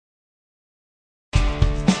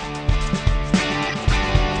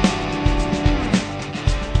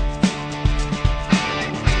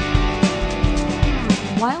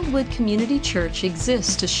Wildwood Community Church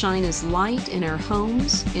exists to shine as light in our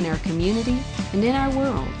homes, in our community, and in our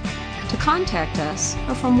world. To contact us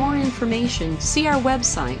or for more information, see our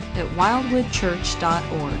website at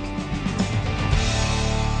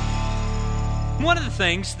wildwoodchurch.org. One of the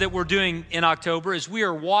things that we're doing in October is we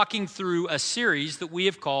are walking through a series that we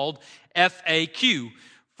have called FAQ,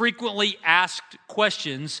 Frequently Asked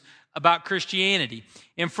Questions about Christianity.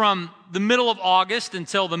 And from the middle of August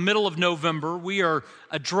until the middle of November, we are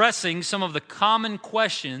addressing some of the common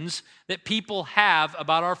questions that people have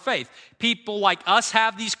about our faith. People like us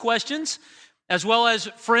have these questions, as well as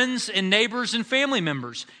friends and neighbors and family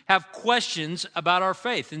members have questions about our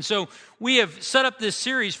faith. And so we have set up this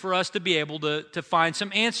series for us to be able to find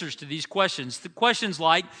some answers to these questions. The questions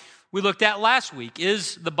like we looked at last week: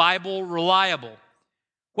 is the Bible reliable?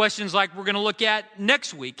 Questions like we're going to look at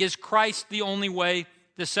next week: is Christ the only way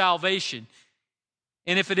to salvation?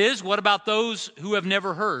 And if it is, what about those who have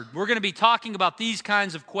never heard? We're going to be talking about these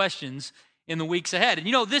kinds of questions in the weeks ahead. And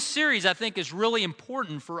you know, this series, I think, is really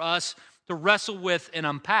important for us to wrestle with and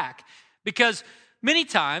unpack, because many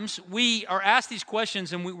times we are asked these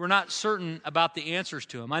questions and we're not certain about the answers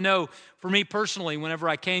to them. I know for me personally, whenever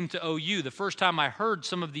I came to OU, the first time I heard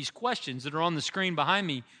some of these questions that are on the screen behind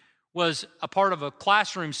me was a part of a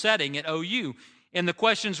classroom setting at OU. And the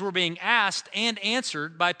questions were being asked and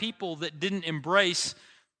answered by people that didn't embrace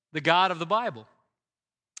the God of the Bible.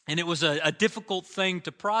 And it was a difficult thing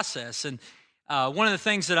to process. And one of the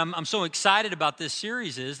things that I'm so excited about this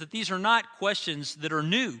series is that these are not questions that are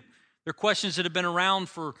new. They're questions that have been around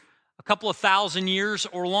for a couple of thousand years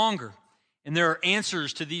or longer. And there are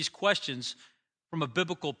answers to these questions from a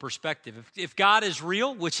biblical perspective. If God is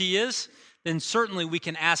real, which He is, then certainly we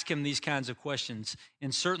can ask Him these kinds of questions,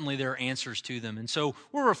 and certainly there are answers to them. And so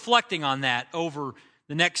we're reflecting on that over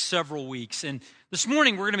the next several weeks. And this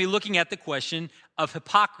morning we're going to be looking at the question of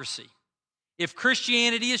hypocrisy. If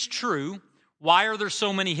Christianity is true, why are there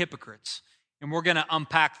so many hypocrites? And we're going to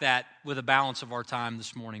unpack that with a balance of our time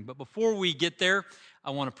this morning. But before we get there, I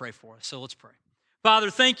want to pray for us. So let's pray. Father,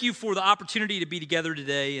 thank you for the opportunity to be together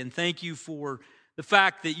today, and thank you for the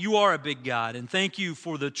fact that you are a big God, and thank you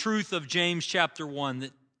for the truth of James chapter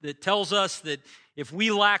 1 that tells us that if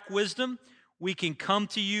we lack wisdom, we can come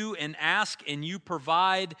to you and ask, and you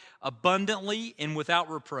provide abundantly and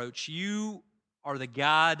without reproach. You are the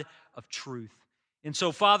God of truth. And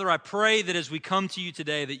so, Father, I pray that as we come to you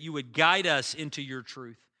today, that you would guide us into your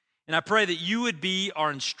truth. And I pray that you would be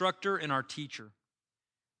our instructor and our teacher.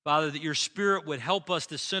 Father, that your Spirit would help us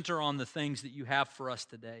to center on the things that you have for us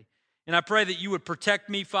today. And I pray that you would protect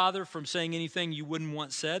me, Father, from saying anything you wouldn't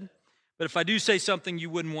want said. But if I do say something you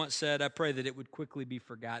wouldn't want said, I pray that it would quickly be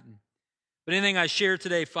forgotten. But anything I share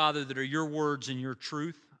today, Father, that are your words and your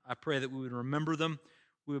truth, I pray that we would remember them,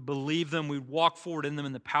 we would believe them, we would walk forward in them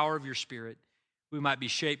in the power of your Spirit. We might be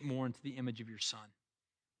shaped more into the image of your Son.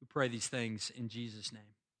 We pray these things in Jesus' name.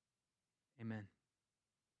 Amen.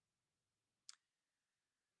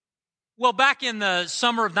 Well, back in the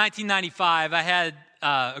summer of 1995, I had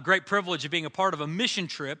a great privilege of being a part of a mission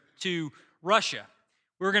trip to Russia.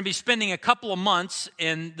 We were going to be spending a couple of months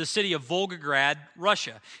in the city of Volgograd,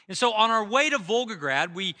 Russia. And so on our way to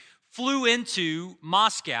Volgograd, we flew into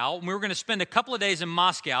Moscow, and we were going to spend a couple of days in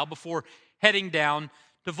Moscow before heading down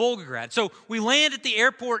to Volgograd. So we land at the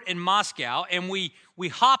airport in Moscow, and we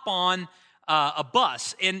hop on a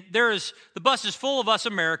bus. And the bus is full of us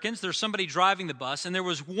Americans. There's somebody driving the bus, and there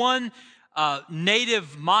was one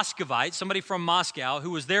native Muscovite, somebody from Moscow,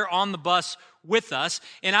 who was there on the bus with us,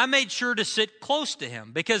 and I made sure to sit close to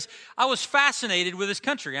him because I was fascinated with his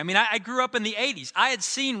country. I mean, I grew up in the 80s. I had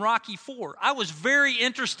seen Rocky IV. I was very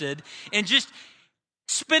interested in just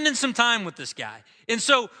spending some time with this guy. And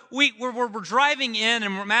so we're driving in,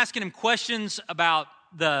 and we're asking him questions about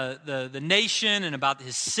the nation and about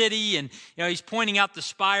his city, and he's pointing out the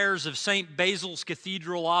spires of St. Basil's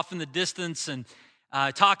Cathedral off in the distance, and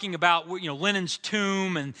talking about Lenin's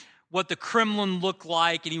tomb and what the Kremlin looked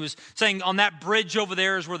like. And he was saying on that bridge over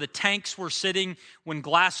there is where the tanks were sitting when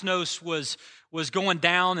Glasnost was going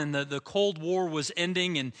down and the Cold War was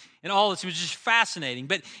ending, and all this. It was just fascinating.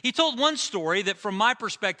 But he told one story that from my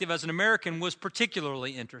perspective as an American was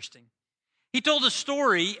particularly interesting. He told a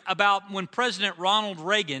story about when President Ronald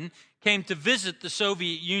Reagan came to visit the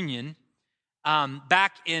Soviet Union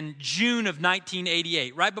back in June of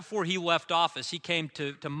 1988. Right before he left office, he came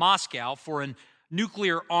to Moscow for a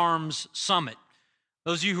nuclear arms summit.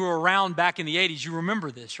 Those of you who were around back in the 80s, you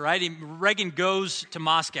remember this, right? Reagan goes to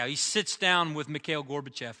Moscow. He sits down with Mikhail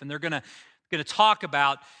Gorbachev, and they're going to talk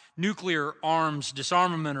about nuclear arms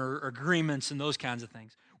disarmament or agreements and those kinds of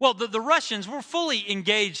things. Well, the Russians were fully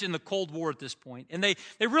engaged in the Cold War at this point, and they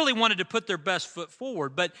really wanted to put their best foot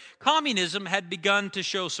forward, but communism had begun to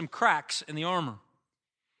show some cracks in the armor.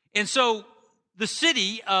 And so the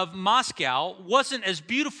city of Moscow wasn't as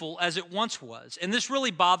beautiful as it once was, and this really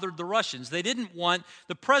bothered the Russians. They didn't want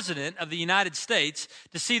the president of the United States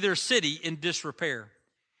to see their city in disrepair.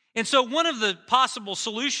 And so one of the possible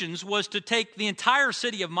solutions was to take the entire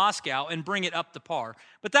city of Moscow and bring it up to par.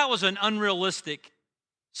 But that was an unrealistic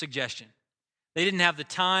suggestion. They didn't have the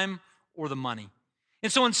time or the money.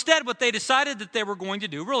 And so instead, what they decided that they were going to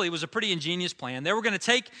do, really, it was a pretty ingenious plan. They were going to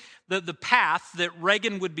take the path that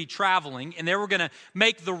Reagan would be traveling, and they were going to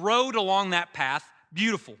make the road along that path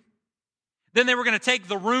beautiful. Then they were going to take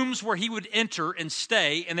the rooms where he would enter and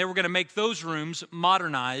stay, and they were going to make those rooms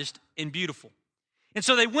modernized and beautiful. And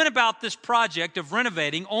so they went about this project of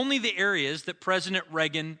renovating only the areas that President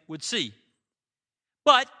Reagan would see.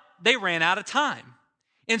 But they ran out of time.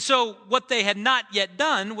 And so what they had not yet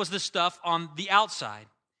done was the stuff on the outside.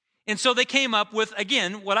 And so they came up with,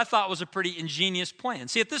 again, what I thought was a pretty ingenious plan.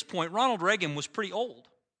 See, at this point, Ronald Reagan was pretty old.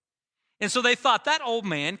 And so they thought, that old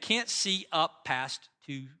man can't see up past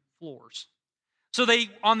 2 floors. So they,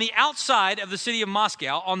 on the outside of the city of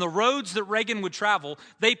Moscow, on the roads that Reagan would travel,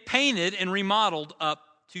 they painted and remodeled up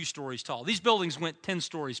 2 stories tall. These buildings went 10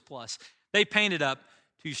 stories plus. They painted up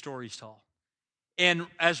 2 stories tall. And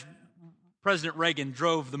as President Reagan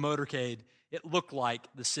drove the motorcade, it looked like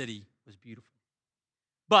the city was beautiful.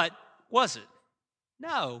 But was it?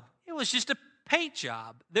 No, it was just a paint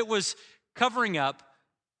job that was covering up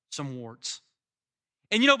some warts.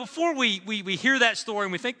 And before we hear that story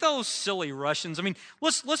and we think, those silly Russians, I mean,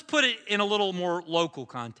 let's put it in a little more local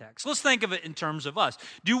context. Let's think of it in terms of us.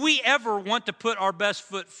 Do we ever want to put our best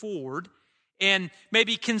foot forward and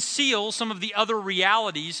maybe conceal some of the other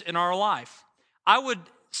realities in our life? I would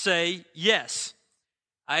say yes.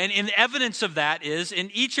 And evidence of that is, in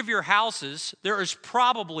each of your houses, there is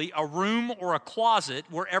probably a room or a closet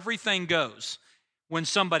where everything goes when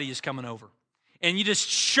somebody is coming over. And you just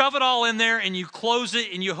shove it all in there and you close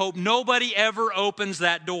it and you hope nobody ever opens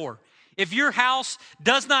that door. If your house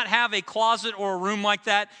does not have a closet or a room like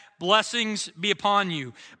that, blessings be upon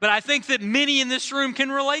you. But I think that many in this room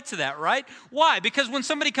can relate to that, right? Why? Because when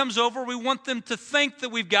somebody comes over, we want them to think that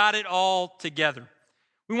we've got it all together.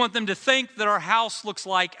 We want them to think that our house looks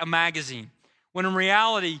like a magazine, when in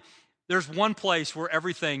reality, there's one place where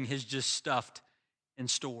everything is just stuffed and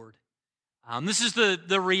stored. This is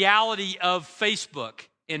the reality of Facebook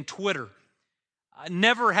and Twitter.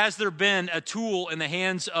 Never has there been a tool in the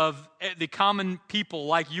hands of the common people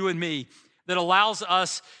like you and me that allows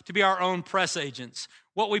us to be our own press agents.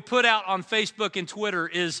 What we put out on Facebook and Twitter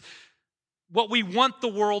is what we want the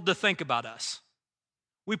world to think about us.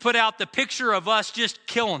 We put out the picture of us just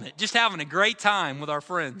killing it, just having a great time with our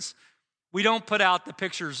friends. We don't put out the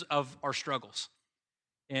pictures of our struggles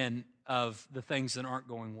and of the things that aren't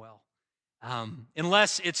going well.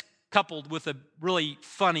 Unless it's coupled with a really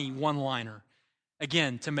funny one-liner,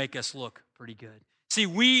 again, to make us look pretty good. See,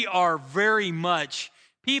 we are very much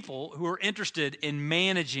people who are interested in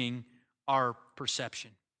managing our perception.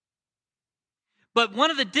 But one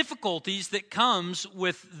of the difficulties that comes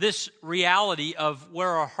with this reality of where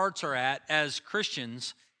our hearts are at as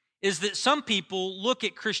Christians is that some people look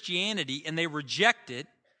at Christianity and they reject it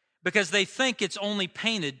because they think it's only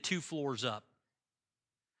painted 2 floors up.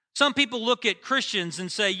 Some people look at Christians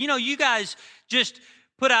and say, you guys just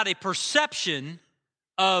put out a perception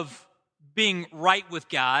of being right with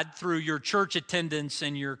God through your church attendance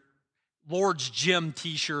and your Lord's Gym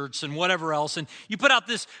t-shirts and whatever else. And you put out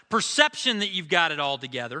this perception that you've got it all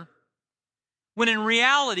together. When in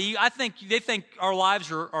reality, I think they think our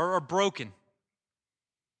lives are broken.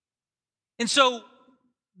 And so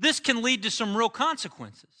this can lead to some real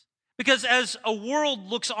consequences. Because as a world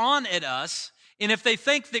looks on at us, and if they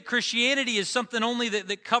think that Christianity is something only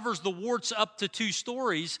that covers the warts up to 2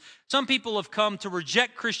 stories, some people have come to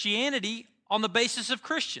reject Christianity on the basis of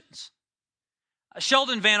Christians.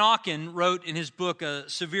 Sheldon Van Auken wrote in his book,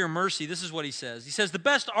 Severe Mercy, this is what he says. He says, the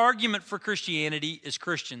best argument for Christianity is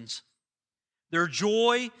Christians. Their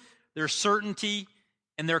joy, their certainty,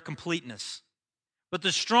 and their completeness. But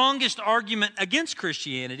the strongest argument against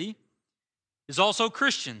Christianity is also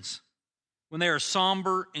Christians. When they are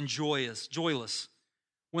somber and joyless,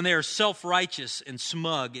 when they are self-righteous and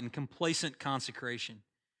smug in complacent consecration,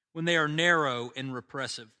 when they are narrow and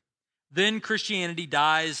repressive, then Christianity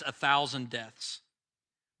dies 1,000 deaths.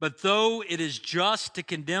 But though it is just to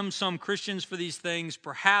condemn some Christians for these things,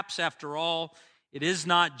 perhaps after all, it is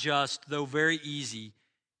not just, though very easy,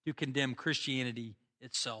 to condemn Christianity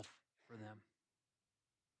itself for them.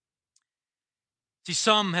 See,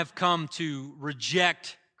 some have come to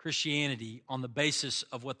reject Christianity on the basis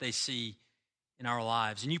of what they see in our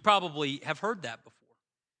lives. And you probably have heard that before.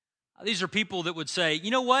 These are people that would say, you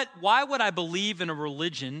know what? Why would I believe in a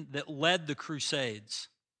religion that led the Crusades?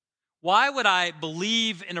 Why would I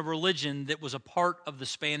believe in a religion that was a part of the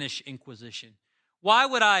Spanish Inquisition? Why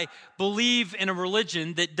would I believe in a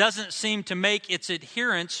religion that doesn't seem to make its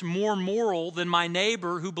adherents more moral than my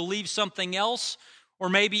neighbor who believes something else, or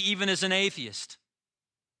maybe even is an atheist?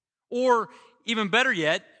 Or even better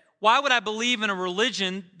yet, why would I believe in a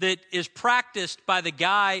religion that is practiced by the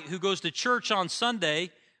guy who goes to church on Sunday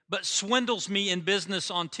but swindles me in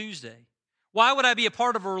business on Tuesday? Why would I be a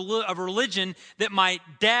part of a religion that my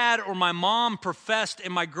dad or my mom professed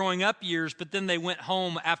in my growing up years, but then they went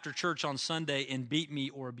home after church on Sunday and beat me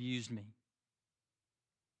or abused me?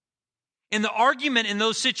 And the argument in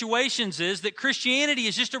those situations is that Christianity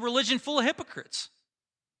is just a religion full of hypocrites.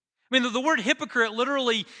 I mean, the word hypocrite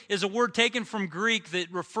literally is a word taken from Greek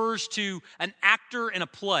that refers to an actor in a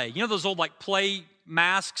play. You know those old play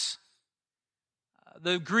masks?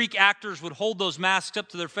 The Greek actors would hold those masks up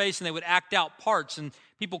to their face and they would act out parts, and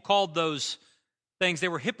people called those things, they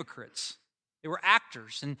were hypocrites. They were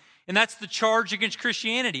actors, and that's the charge against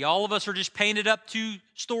Christianity. All of us are just painted up 2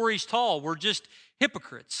 stories tall. We're just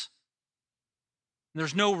hypocrites.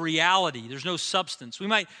 There's no reality. There's no substance. We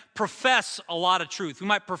might profess a lot of truth. We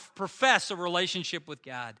might profess a relationship with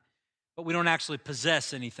God, but we don't actually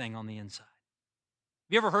possess anything on the inside.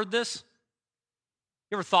 Have you ever heard this?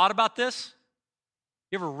 You ever thought about this?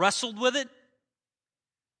 You ever wrestled with it?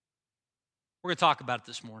 We're going to talk about it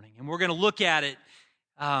this morning, and we're going to look at it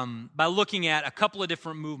by looking at a couple of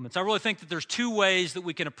different movements. I really think that there's 2 ways that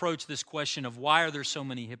we can approach this question of why are there so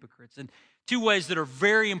many hypocrites, and 2 ways that are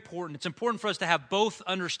very important. It's important for us to have both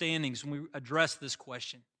understandings when we address this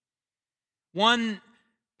question. One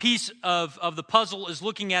piece of the puzzle is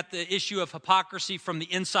looking at the issue of hypocrisy from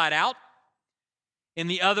the inside out, and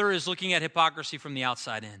the other is looking at hypocrisy from the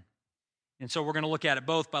outside in. And so we're going to look at it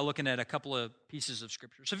both by looking at a couple of pieces of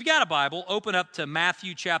Scripture. So if you got a Bible, open up to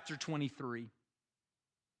Matthew chapter 23.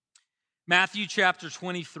 Matthew chapter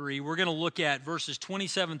 23, we're going to look at verses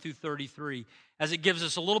 27 through 33 as it gives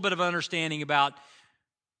us a little bit of understanding about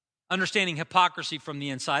understanding hypocrisy from the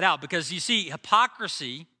inside out. Because you see,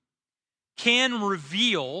 hypocrisy can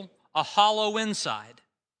reveal a hollow inside.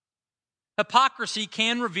 Hypocrisy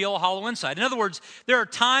can reveal a hollow inside. In other words, there are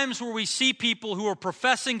times where we see people who are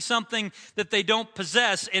professing something that they don't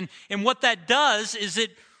possess, and what that does is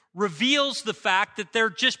it reveals the fact that they're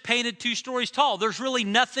just painted 2 stories tall. There's really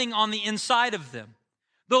nothing on the inside of them.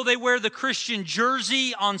 Though they wear the Christian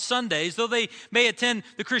jersey on Sundays, though they may attend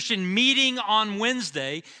the Christian meeting on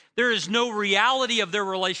Wednesday, there is no reality of their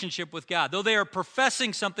relationship with God. Though they are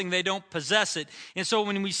professing something, they don't possess it. And so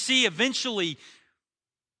when we see eventually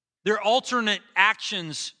their alternate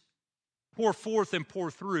actions pour forth and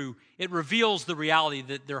pour through, it reveals the reality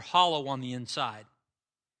that they're hollow on the inside.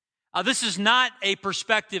 This is not a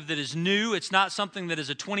perspective that is new. It's not something that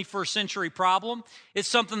is a 21st century problem. It's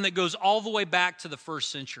something that goes all the way back to the 1st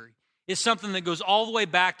century. It's something that goes all the way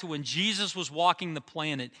back to when Jesus was walking the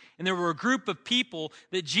planet, and there were a group of people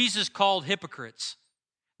that Jesus called hypocrites.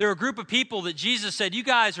 There were a group of people that Jesus said, you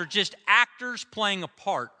guys are just actors playing a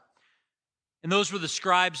part. And those were the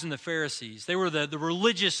scribes and the Pharisees. They were the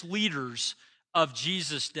religious leaders of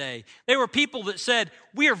Jesus' day. They were people that said,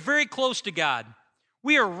 we are very close to God.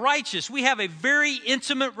 We are righteous. We have a very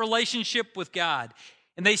intimate relationship with God.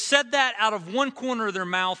 And they said that out of one corner of their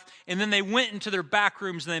mouth, and then they went into their back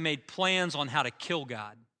rooms and they made plans on how to kill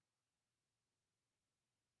God.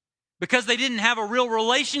 Because they didn't have a real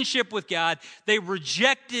relationship with God, they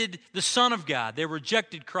rejected the Son of God. They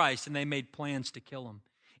rejected Christ, and they made plans to kill him.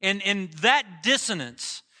 And that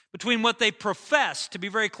dissonance between what they professed to be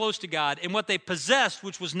very close to God and what they possessed,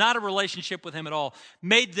 which was not a relationship with him at all,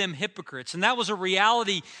 made them hypocrites. And that was a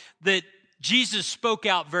reality that Jesus spoke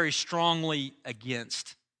out very strongly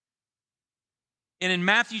against. And in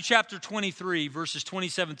Matthew chapter 23, verses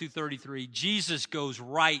 27 through 33, Jesus goes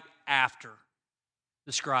right after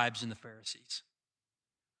the scribes and the Pharisees.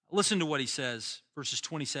 Listen to what he says, verses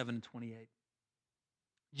 27 and 28.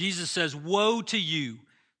 Jesus says, woe to you,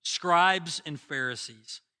 scribes and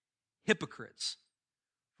Pharisees, hypocrites,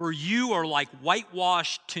 for you are like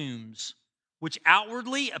whitewashed tombs, which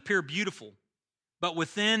outwardly appear beautiful, but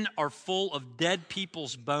within are full of dead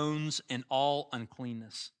people's bones and all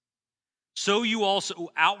uncleanness. So you also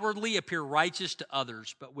outwardly appear righteous to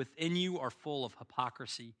others, but within you are full of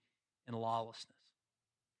hypocrisy and lawlessness.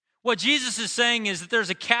 What Jesus is saying is that there's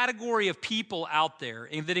a category of people out there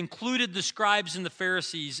that included the scribes and the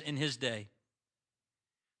Pharisees in his day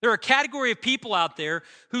There are a category of people out there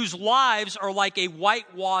whose lives are like a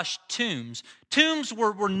whitewashed tombs. Tombs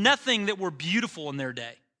were nothing that were beautiful in their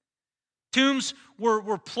day. Tombs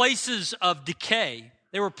were places of decay.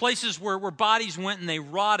 They were places where bodies went and they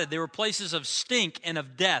rotted. They were places of stink and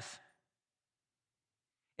of death.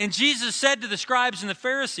 And Jesus said to the scribes and the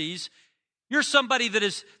Pharisees, you're somebody that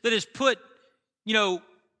is put,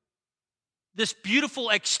 this beautiful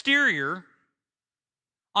exterior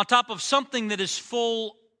on top of something that is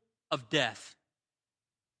full of death.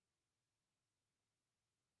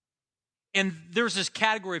 And there's this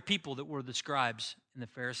category of people that were the scribes and the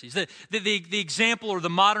Pharisees. The example or the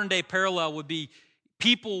modern day parallel would be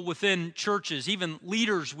people within churches, even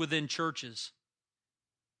leaders within churches,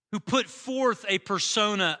 who put forth a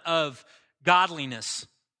persona of godliness,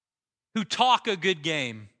 who talk a good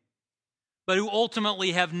game, but who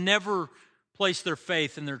ultimately have never placed their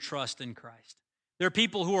faith and their trust in Christ. There are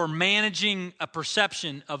people who are managing a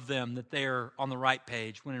perception of them that they're on the right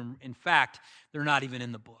page, when in fact, they're not even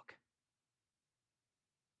in the book.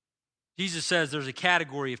 Jesus says there's a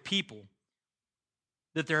category of people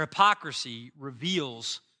that their hypocrisy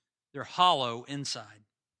reveals their hollow inside.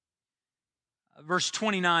 Verse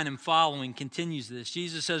 29 and following continues this.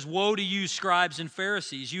 Jesus says, woe to you, scribes and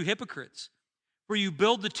Pharisees, you hypocrites! For you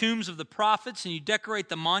build the tombs of the prophets and you decorate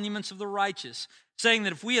the monuments of the righteous, saying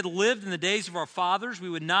that if we had lived in the days of our fathers, we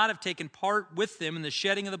would not have taken part with them in the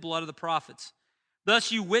shedding of the blood of the prophets.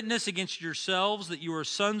 Thus you witness against yourselves that you are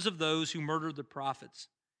sons of those who murdered the prophets.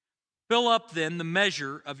 Fill up then the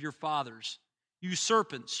measure of your fathers. You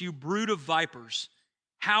serpents, you brood of vipers,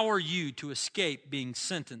 how are you to escape being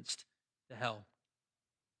sentenced to hell?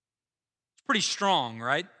 It's pretty strong,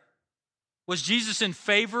 right? Was Jesus in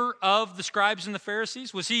favor of the scribes and the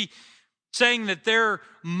Pharisees? Was he saying that their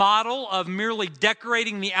model of merely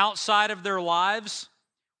decorating the outside of their lives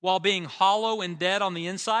while being hollow and dead on the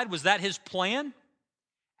inside, was that his plan?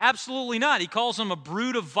 Absolutely not. He calls them a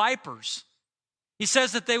brood of vipers. He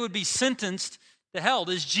says that they would be sentenced to hell.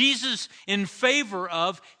 Is Jesus in favor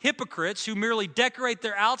of hypocrites who merely decorate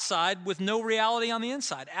their outside with no reality on the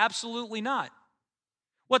inside? Absolutely not.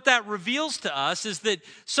 What that reveals to us is that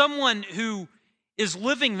someone who is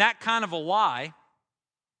living that kind of a lie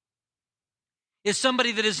is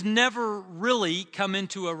somebody that has never really come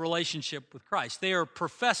into a relationship with Christ. They are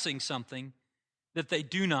professing something that they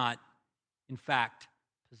do not, in fact,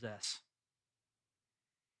 possess.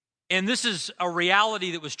 And this is a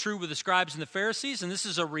reality that was true with the scribes and the Pharisees, and this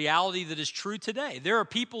is a reality that is true today. There are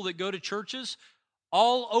people that go to churches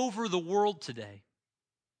all over the world today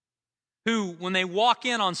who, when they walk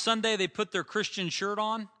in on Sunday, they put their Christian shirt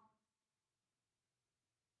on,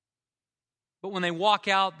 but when they walk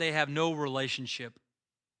out, they have no relationship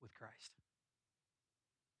with Christ.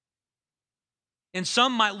 And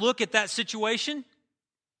some might look at that situation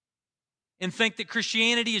and think that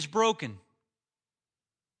Christianity is broken.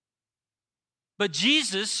 But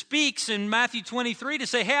Jesus speaks in Matthew 23 to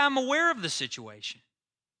say, hey, I'm aware of the situation.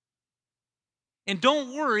 And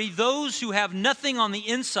don't worry, those who have nothing on the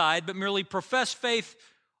inside but merely profess faith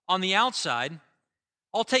on the outside,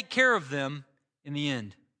 I'll take care of them in the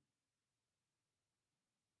end.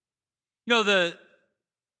 You know, the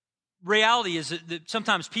reality is that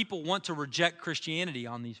sometimes people want to reject Christianity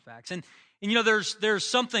on these facts. And you know, there's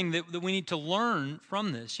something that we need to learn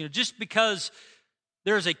from this. You know, just because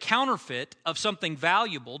there's a counterfeit of something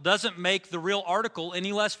valuable doesn't make the real article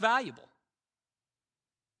any less valuable.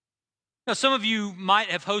 Now, some of you might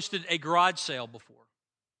have hosted a garage sale before.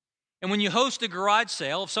 And when you host a garage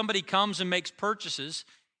sale, if somebody comes and makes purchases,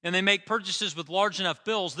 and they make purchases with large enough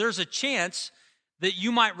bills, there's a chance that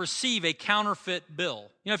you might receive a counterfeit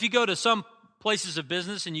bill. You know, if you go to some places of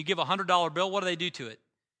business and you give a $100 bill, what do they do to it?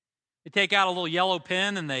 They take out a little yellow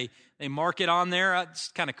pen and they mark it on there. It's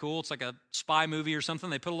kind of cool. It's like a spy movie or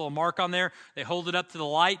something. They put a little mark on there. They hold it up to the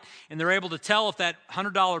light, and they're able to tell if that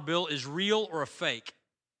 $100 bill is real or a fake.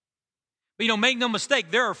 But, you know, make no mistake,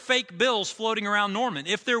 there are fake bills floating around Norman.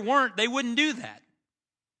 If there weren't, they wouldn't do that.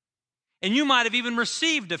 And you might have even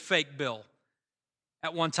received a fake bill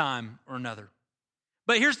at one time or another.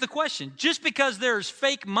 But here's the question. Just because there's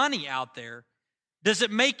fake money out there, does it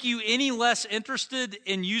make you any less interested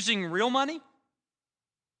in using real money?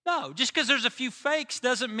 No. Just because there's a few fakes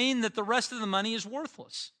doesn't mean that the rest of the money is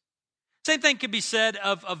worthless. Same thing could be said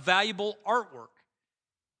of valuable artwork.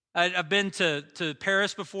 I've been to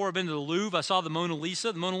Paris before. I've been to the Louvre. I saw the Mona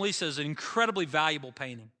Lisa. The Mona Lisa is an incredibly valuable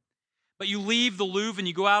painting. But you leave the Louvre and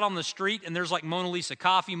you go out on the street and there's like Mona Lisa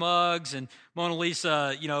coffee mugs and Mona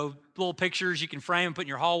Lisa, you know, little pictures you can frame and put in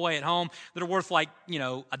your hallway at home that are worth like, you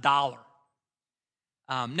know, $1.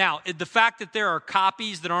 Now, the fact that there are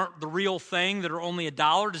copies that aren't the real thing, that are only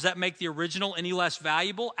 $1, does that make the original any less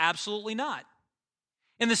valuable? Absolutely not.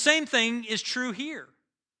 And the same thing is true here.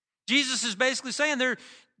 Jesus is basically saying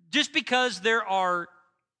just because there are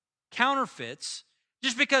counterfeits,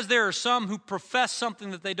 just because there are some who profess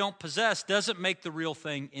something that they don't possess, doesn't make the real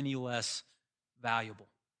thing any less valuable.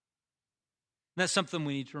 And that's something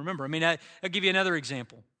we need to remember. I mean, I'll give you another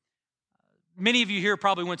example. Many of you here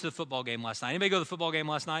probably went to the football game last night. Anybody go to the football game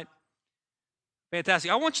last night?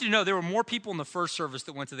 Fantastic. I want you to know there were more people in the first service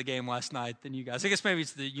that went to the game last night than you guys. I guess maybe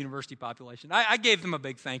it's the university population. I gave them a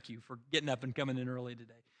big thank you for getting up and coming in early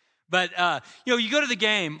today. But, you go to the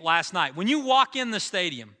game last night. When you walk in the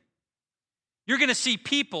stadium, you're going to see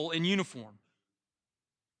people in uniform.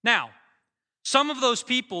 Now, some of those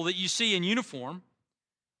people that you see in uniform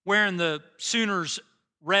wearing the Sooners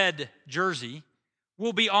red jersey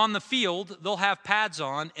will be on the field, they'll have pads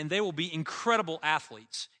on, and they will be incredible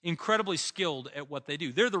athletes, incredibly skilled at what they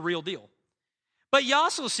do. They're the real deal. But you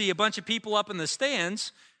also see a bunch of people up in the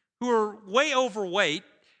stands who are way overweight,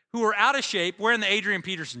 who are out of shape, wearing the Adrian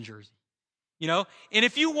Peterson jersey. And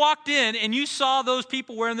if you walked in and you saw those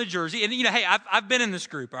people wearing the jersey, and hey, I've been in this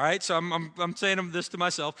group, all right? So I'm saying this to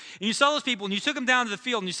myself. And you saw those people and you took them down to the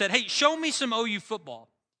field and you said, hey, show me some OU football.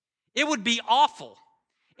 It would be awful.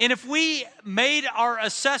 And if we made our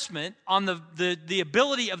assessment on the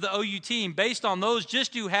ability of the OU team based on those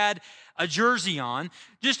just who had a jersey on,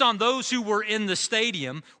 just on those who were in the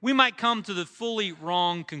stadium, we might come to the fully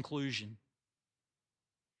wrong conclusion.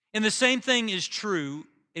 And the same thing is true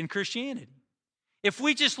in Christianity. If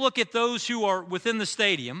we just look at those who are within the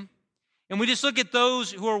stadium, and we just look at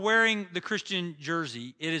those who are wearing the Christian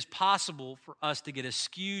jersey, it is possible for us to get a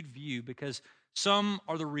skewed view because some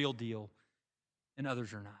are the real deal and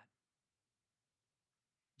others are not.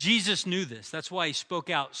 Jesus knew this. That's why he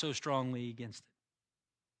spoke out so strongly against it.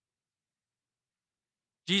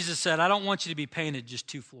 Jesus said, I don't want you to be painted just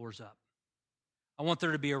 2 floors up. I want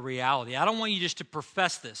there to be a reality. I don't want you just to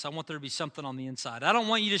profess this. I want there to be something on the inside. I don't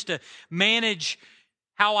want you just to manage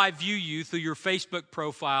how I view you through your Facebook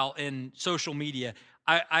profile and social media.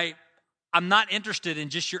 I'm not interested in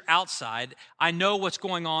just your outside. I know what's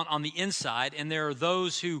going on the inside, and there are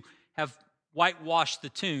those who have whitewashed the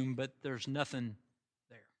tomb, but there's nothing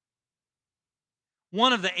there.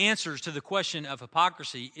 One of the answers to the question of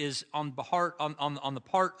hypocrisy is on the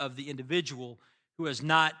part of the individual who has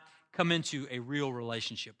not come into a real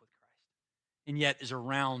relationship with Christ and yet is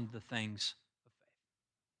around the things of faith.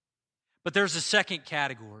 But there's a second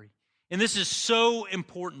category, and this is so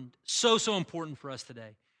important, so important for us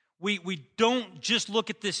today. We don't just look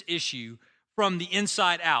at this issue from the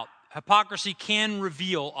inside out. Hypocrisy can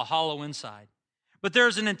reveal a hollow inside. But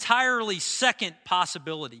there's an entirely second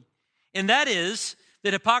possibility, and that is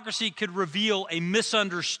that hypocrisy could reveal a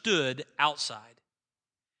misunderstood outside.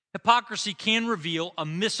 Hypocrisy can reveal a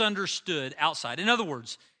misunderstood outside. In other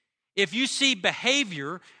words, if you see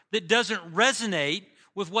behavior that doesn't resonate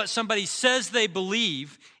with what somebody says they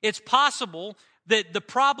believe, it's possible that the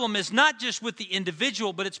problem is not just with the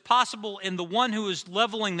individual, but it's possible in the one who is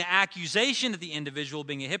leveling the accusation at the individual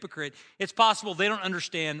being a hypocrite, it's possible they don't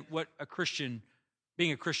understand what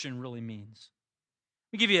being a Christian really means.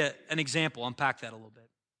 Let me give you an example, unpack that a little bit.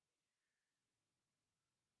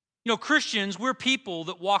 Christians, we're people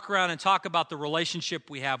that walk around and talk about the relationship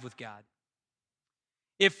we have with God.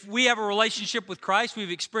 If we have a relationship with Christ,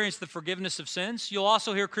 we've experienced the forgiveness of sins. You'll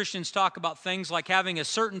also hear Christians talk about things like having a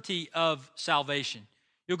certainty of salvation.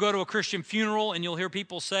 You'll go to a Christian funeral and you'll hear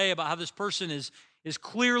people say about how this person is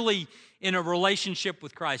clearly in a relationship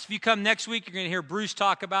with Christ. If you come next week, you're going to hear Bruce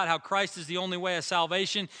talk about how Christ is the only way of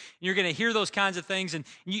salvation. And you're going to hear those kinds of things. And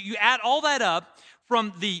you add all that up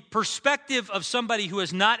from the perspective of somebody who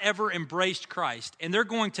has not ever embraced Christ, and they're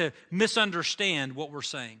going to misunderstand what we're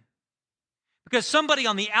saying. Because somebody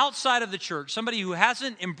on the outside of the church, somebody who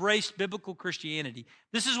hasn't embraced biblical Christianity,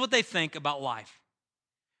 this is what they think about life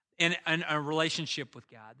and a relationship with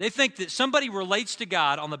God. They think that somebody relates to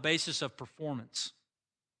God on the basis of performance.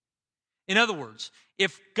 In other words,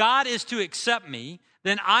 if God is to accept me,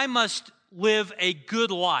 then I must live a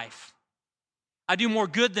good life. I do more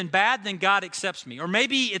good than bad, then God accepts me. Or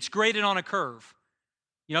maybe it's graded on a curve.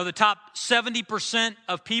 The top 70%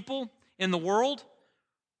 of people in the world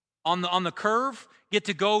on the curve get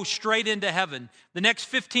to go straight into heaven. The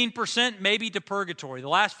next 15% maybe to purgatory. The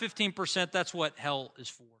last 15%, that's what hell is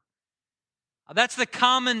for. That's the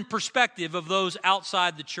common perspective of those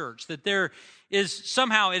outside the church, that there is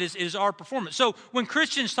somehow it is our performance. So when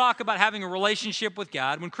Christians talk about having a relationship with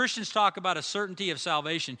God, when Christians talk about a certainty of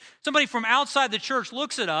salvation, somebody from outside the church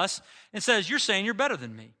looks at us and says, you're saying you're better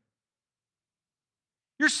than me.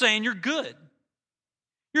 You're saying you're good.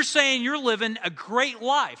 You're saying you're living a great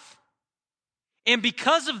life. And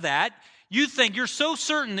because of that, you think you're so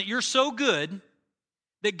certain that you're so good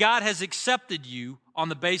that God has accepted you on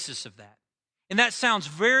the basis of that. And that sounds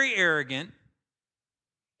very arrogant.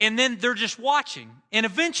 And then they're just watching. And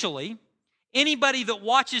eventually, anybody that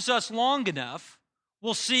watches us long enough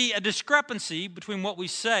will see a discrepancy between what we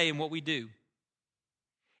say and what we do.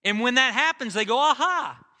 And when that happens, they go,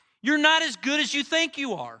 aha, you're not as good as you think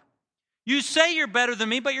you are. You say you're better than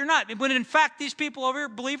me, but you're not. When in fact, these people over here,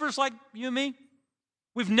 believers like you and me,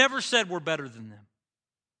 we've never said we're better than them.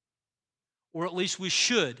 Or at least we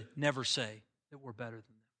should never say that we're better than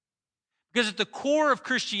them. Because at the core of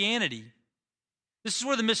Christianity, this is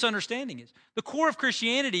where the misunderstanding is. The core of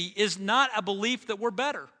Christianity is not a belief that we're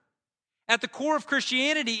better. At the core of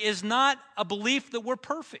Christianity is not a belief that we're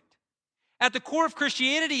perfect. At the core of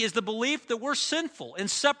Christianity is the belief that we're sinful and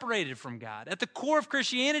separated from God. At the core of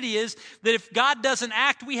Christianity is that if God doesn't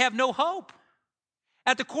act, we have no hope.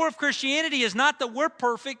 At the core of Christianity is not that we're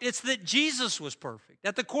perfect, it's that Jesus was perfect.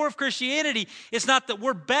 At the core of Christianity, it's not that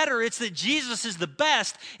we're better, it's that Jesus is the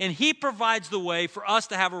best, and He provides the way for us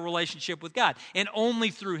to have a relationship with God, and only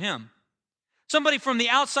through Him. Somebody from the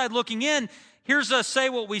outside looking in hears us say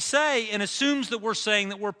what we say and assumes that we're saying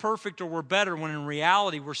that we're perfect or we're better, when in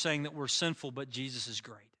reality we're saying that we're sinful, but Jesus is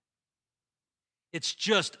great. It's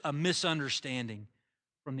just a misunderstanding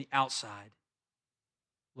from the outside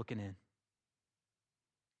looking in.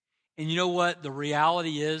 And you know what the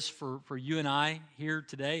reality is for you and I here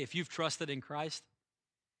today? If you've trusted in Christ,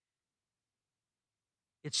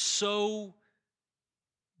 it's so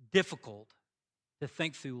difficult to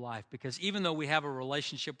think through life, because even though we have a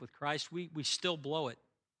relationship with Christ, we still blow it.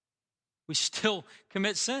 We still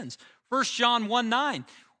commit sins. 1 John 1:9,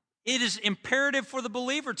 it is imperative for the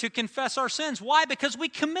believer to confess our sins. Why? Because we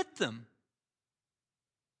commit them.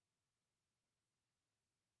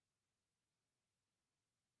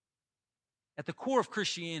 At the core of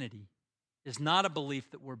Christianity is not a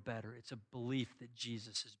belief that we're better. It's a belief that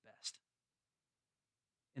Jesus is best.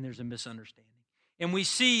 And there's a misunderstanding. And we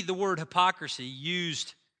see the word hypocrisy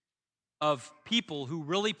used of people who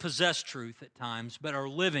really possess truth at times, but are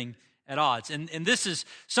living at odds. And this is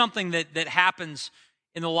something that happens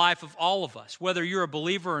in the life of all of us, whether you're a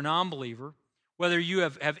believer or non-believer, whether you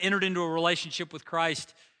have entered into a relationship with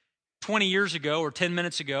Christ 20 years ago or 10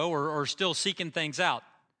 minutes ago, or still seeking things out.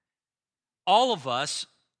 All of us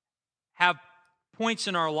have points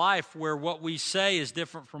in our life where what we say is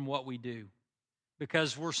different from what we do,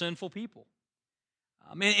 because we're sinful people.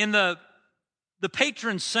 And the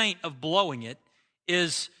patron saint of blowing it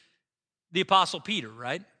is the Apostle Peter,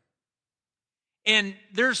 right? And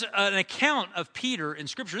there's an account of Peter in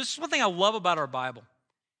Scripture. This is one thing I love about our Bible.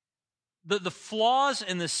 The flaws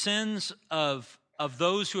and the sins of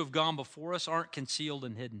those who have gone before us aren't concealed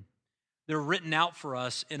and hidden. They're written out for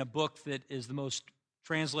us in a book that is the most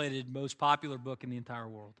translated, most popular book in the entire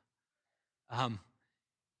world.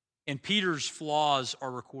 And Peter's flaws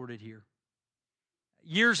are recorded here.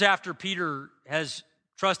 Years after Peter has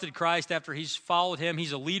trusted Christ, after he's followed Him,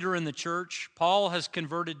 he's a leader in the church. Paul has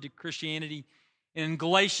converted to Christianity. In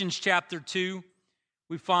Galatians chapter 2,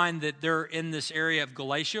 we find that they're in this area of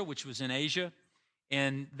Galatia, which was in Asia,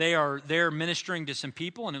 and they are there ministering to some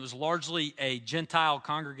people, and it was largely a Gentile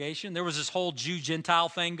congregation. There was this whole Jew-Gentile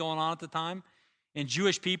thing going on at the time, and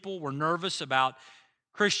Jewish people were nervous about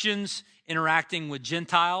Christians interacting with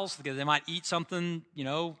Gentiles because they might eat something,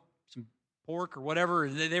 some pork or whatever.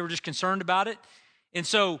 They were just concerned about it. And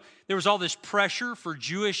so there was all this pressure for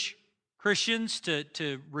Jewish Christians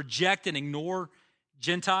to reject and ignore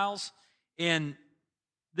Gentiles. And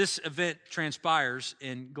this event transpires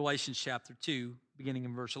in Galatians chapter 2, beginning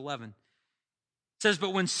in verse 11. It says,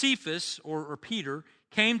 "But when Cephas, or Peter,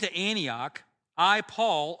 came to Antioch, I,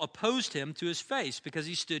 Paul, opposed him to his face because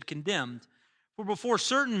he stood condemned. For before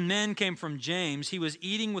certain men came from James, he was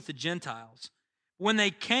eating with the Gentiles. When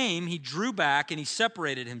they came, he drew back and he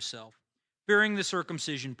separated himself, fearing the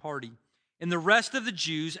circumcision party. And the rest of the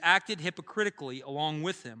Jews acted hypocritically along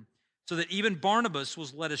with him, so that even Barnabas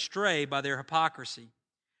was led astray by their hypocrisy.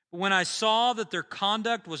 But when I saw that their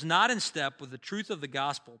conduct was not in step with the truth of the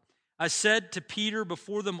gospel, I said to Peter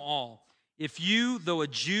before them all, 'If you, though a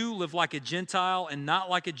Jew, live like a Gentile and not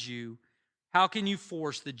like a Jew, how can you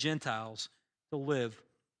force the Gentiles to live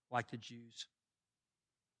like the Jews?'"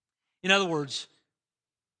 In other words,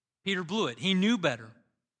 Peter blew it. He knew better.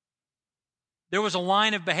 There was a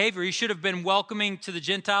line of behavior. He should have been welcoming to the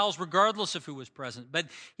Gentiles regardless of who was present, but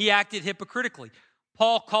he acted hypocritically.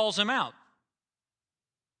 Paul calls him out.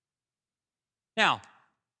 Now,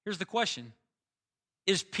 here's the question.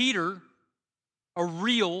 Is Peter a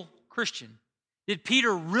real Christian? Did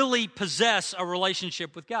Peter really possess a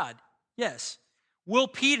relationship with God? Yes. Will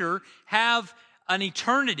Peter have an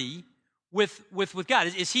eternity with God?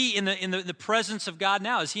 Is he in the presence of God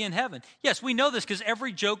now? Is he in heaven? Yes, we know this because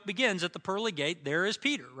every joke begins at the pearly gate. There is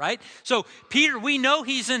Peter, right? So Peter, we know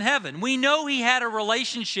he's in heaven. We know he had a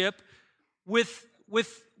relationship with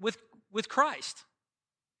Christ.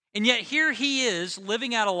 And yet here he is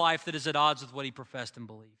living out a life that is at odds with what he professed and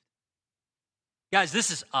believed. Guys,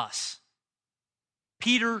 this is us.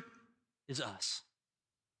 Peter is us.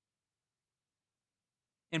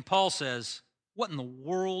 And Paul says, "What in the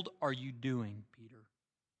world are you doing, Peter?"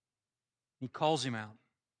 He calls him out.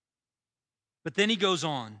 But then he goes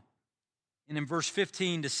on. And in verse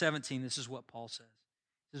 15 to 17, this is what Paul says.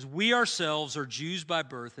 He says, "We ourselves are Jews by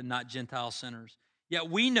birth and not Gentile sinners. Yet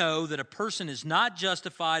we know that a person is not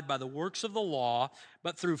justified by the works of the law,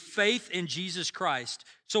 but through faith in Jesus Christ.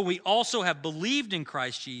 So we also have believed in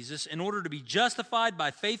Christ Jesus in order to be justified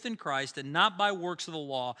by faith in Christ and not by works of the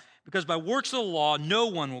law, because by works of the law no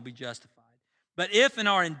one will be justified. But if in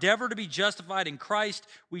our endeavor to be justified in Christ,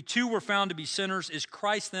 we too were found to be sinners, is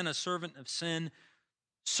Christ then a servant of sin?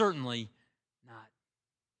 Certainly not."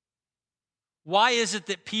 Why is it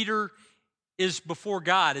that Peter is before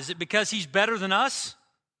God? Is it because he's better than us?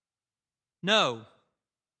 No.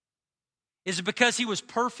 Is it because he was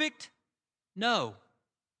perfect? No.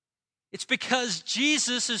 It's because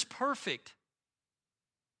Jesus is perfect.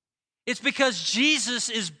 It's because Jesus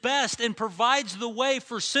is best and provides the way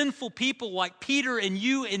for sinful people like Peter and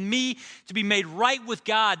you and me to be made right with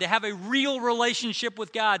God, to have a real relationship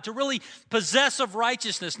with God, to really possess of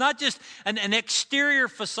righteousness, not just an exterior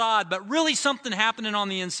facade, but really something happening on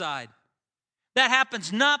the inside. That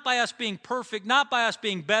happens not by us being perfect, not by us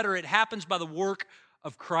being better. It happens by the work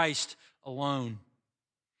of Christ alone.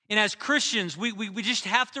 And as Christians, we just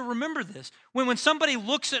have to remember this. When somebody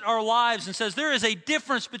looks at our lives and says, there is a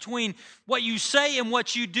difference between what you say and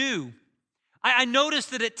what you do. I notice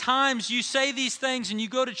that at times you say these things and you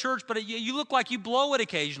go to church, but you look like you blow it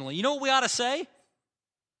occasionally. You know what we ought to say?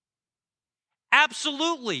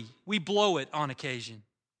 Absolutely, we blow it on occasion.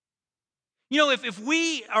 You know, if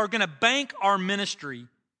we are going to bank our ministry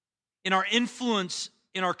and our influence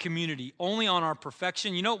in our community only on our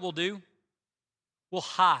perfection, you know what we'll do? We'll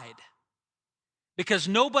hide. Because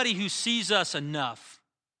nobody who sees us enough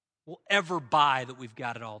will ever buy that we've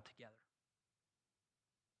got it all together.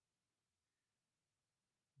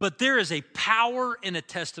 But there is a power in a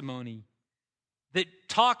testimony that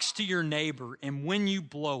talks to your neighbor, and when you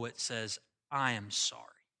blow it, says, "I am sorry.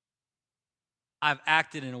 I've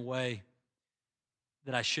acted in a way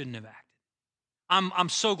that I shouldn't have acted. I'm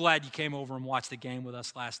so glad you came over and watched the game with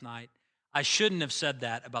us last night. I shouldn't have said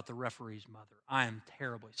that about the referee's mother. I am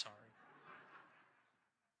terribly sorry.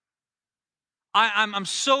 I'm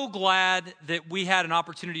so glad that we had an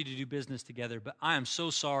opportunity to do business together, but I am so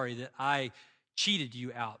sorry that I cheated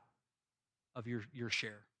you out of your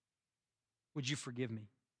share. Would you forgive me?"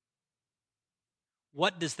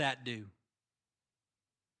 What does that do?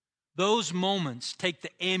 Those moments take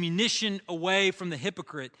the ammunition away from the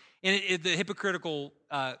hypocrite and the hypocritical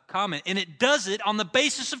comment, and it does it on the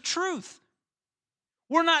basis of truth.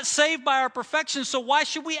 We're not saved by our perfection, so why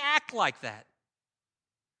should we act like that?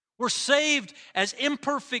 We're saved as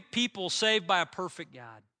imperfect people, saved by a perfect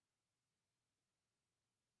God.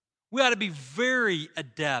 We ought to be very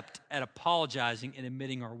adept at apologizing and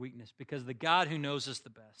admitting our weakness, because the God who knows us the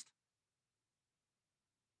best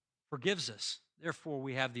forgives us. Therefore,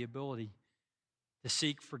 we have the ability to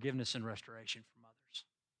seek forgiveness and restoration from others.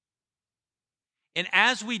 And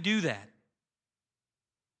as we do that,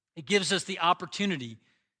 it gives us the opportunity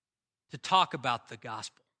to talk about the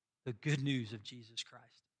gospel, the good news of Jesus Christ.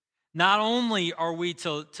 Not only are we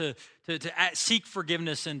to seek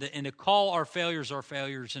forgiveness and to call our failures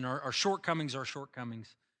and our shortcomings our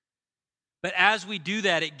shortcomings, but as we do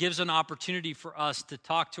that, it gives an opportunity for us to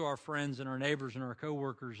talk to our friends and our neighbors and our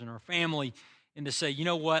coworkers and our family, and to say, you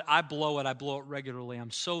know what, I blow it regularly.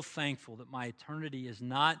 I'm so thankful that my eternity is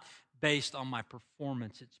not based on my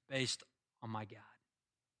performance. It's based on my God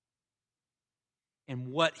and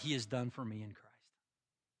what He has done for me in Christ.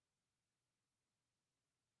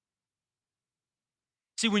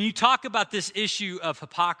 See, when you talk about this issue of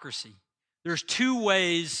hypocrisy, there's two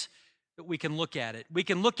ways that we can look at it. We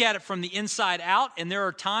can look at it from the inside out, and there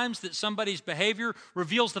are times that somebody's behavior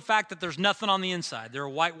reveals the fact that there's nothing on the inside. They're a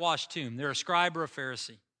whitewashed tomb. They're a scribe or a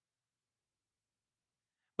Pharisee.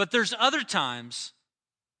 But there's other times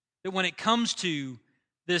that when it comes to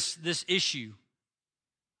this issue,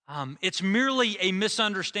 It's merely a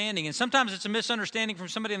misunderstanding. And sometimes it's a misunderstanding from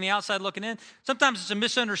somebody on the outside looking in. Sometimes it's a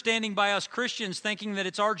misunderstanding by us Christians thinking that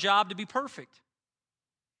it's our job to be perfect.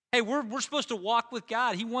 Hey, we're supposed to walk with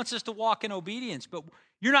God. He wants us to walk in obedience, but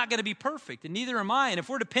you're not going to be perfect, and neither am I. And if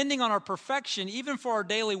we're depending on our perfection, even for our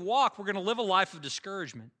daily walk, we're going to live a life of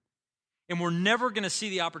discouragement. And we're never going to see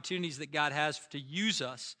the opportunities that God has to use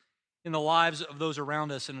us in the lives of those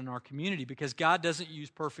around us and in our community, because God doesn't use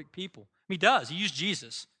perfect people. He does. He used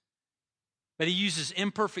Jesus. But he uses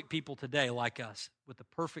imperfect people today like us with the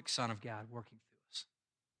perfect Son of God working through us.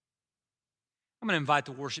 I'm going to invite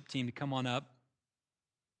the worship team to come on up.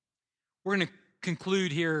 We're going to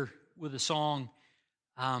conclude here with a song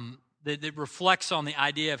that reflects on the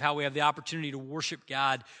idea of how we have the opportunity to worship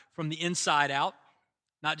God from the inside out,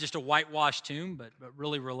 not just a whitewashed tomb, but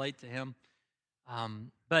really relate to him.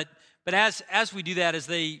 But as we do that, as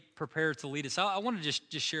they prepare to lead us, I want to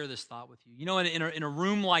just share this thought with you. You know, in a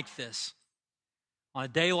room like this, on a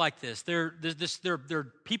day like this, there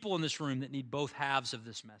are people in this room that need both halves of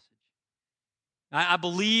this message. I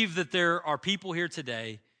believe that there are people here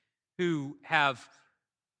today who have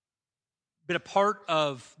been a part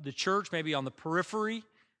of the church, maybe on the periphery,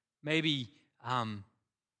 maybe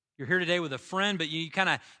you're here today with a friend, but you kind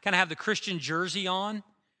of have the Christian jersey on,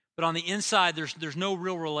 but on the inside, there's no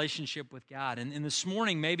real relationship with God. And this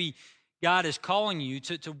morning, maybe God is calling you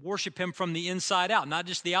to worship him from the inside out, not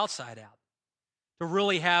just the outside out, to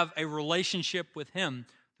really have a relationship with him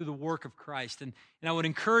through the work of Christ. And I would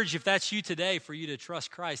encourage, if that's you today, for you to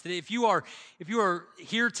trust Christ. That if you are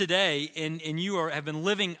here today and you have been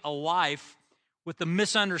living a life with the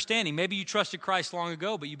misunderstanding, maybe you trusted Christ long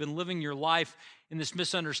ago, but you've been living your life in this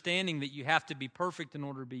misunderstanding that you have to be perfect in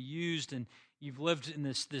order to be used, and you've lived in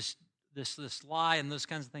this lie and those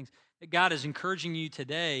kinds of things, that God is encouraging you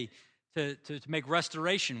today to make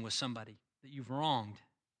restoration with somebody that you've wronged,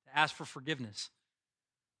 to ask for forgiveness.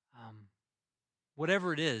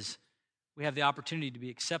 Whatever it is, we have the opportunity to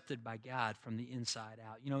be accepted by God from the inside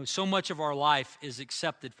out. You know, so much of our life is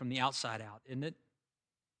accepted from the outside out, isn't it?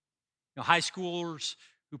 You know, high schoolers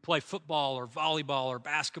who play football or volleyball or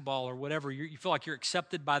basketball or whatever, you feel like you're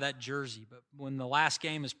accepted by that jersey. But when the last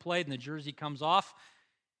game is played and the jersey comes off,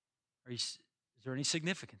 is there any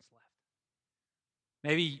significance left?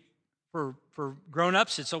 Maybe for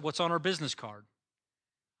grown-ups, it's what's on our business card.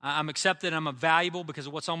 I'm accepted, I'm valuable because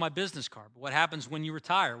of what's on my business card. But what happens when you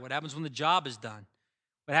retire? What happens when the job is done?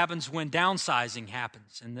 What happens when downsizing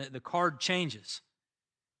happens and the card changes?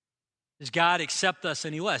 Does God accept us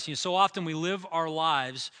any less? You know, so often we live our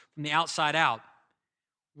lives from the outside out.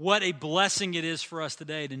 What a blessing it is for us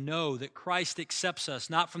today to know that Christ accepts us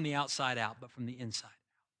not from the outside out, but from the inside out.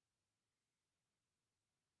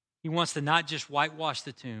 He wants to not just whitewash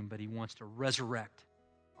the tomb, but he wants to resurrect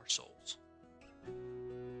our souls.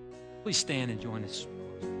 Please stand and join us.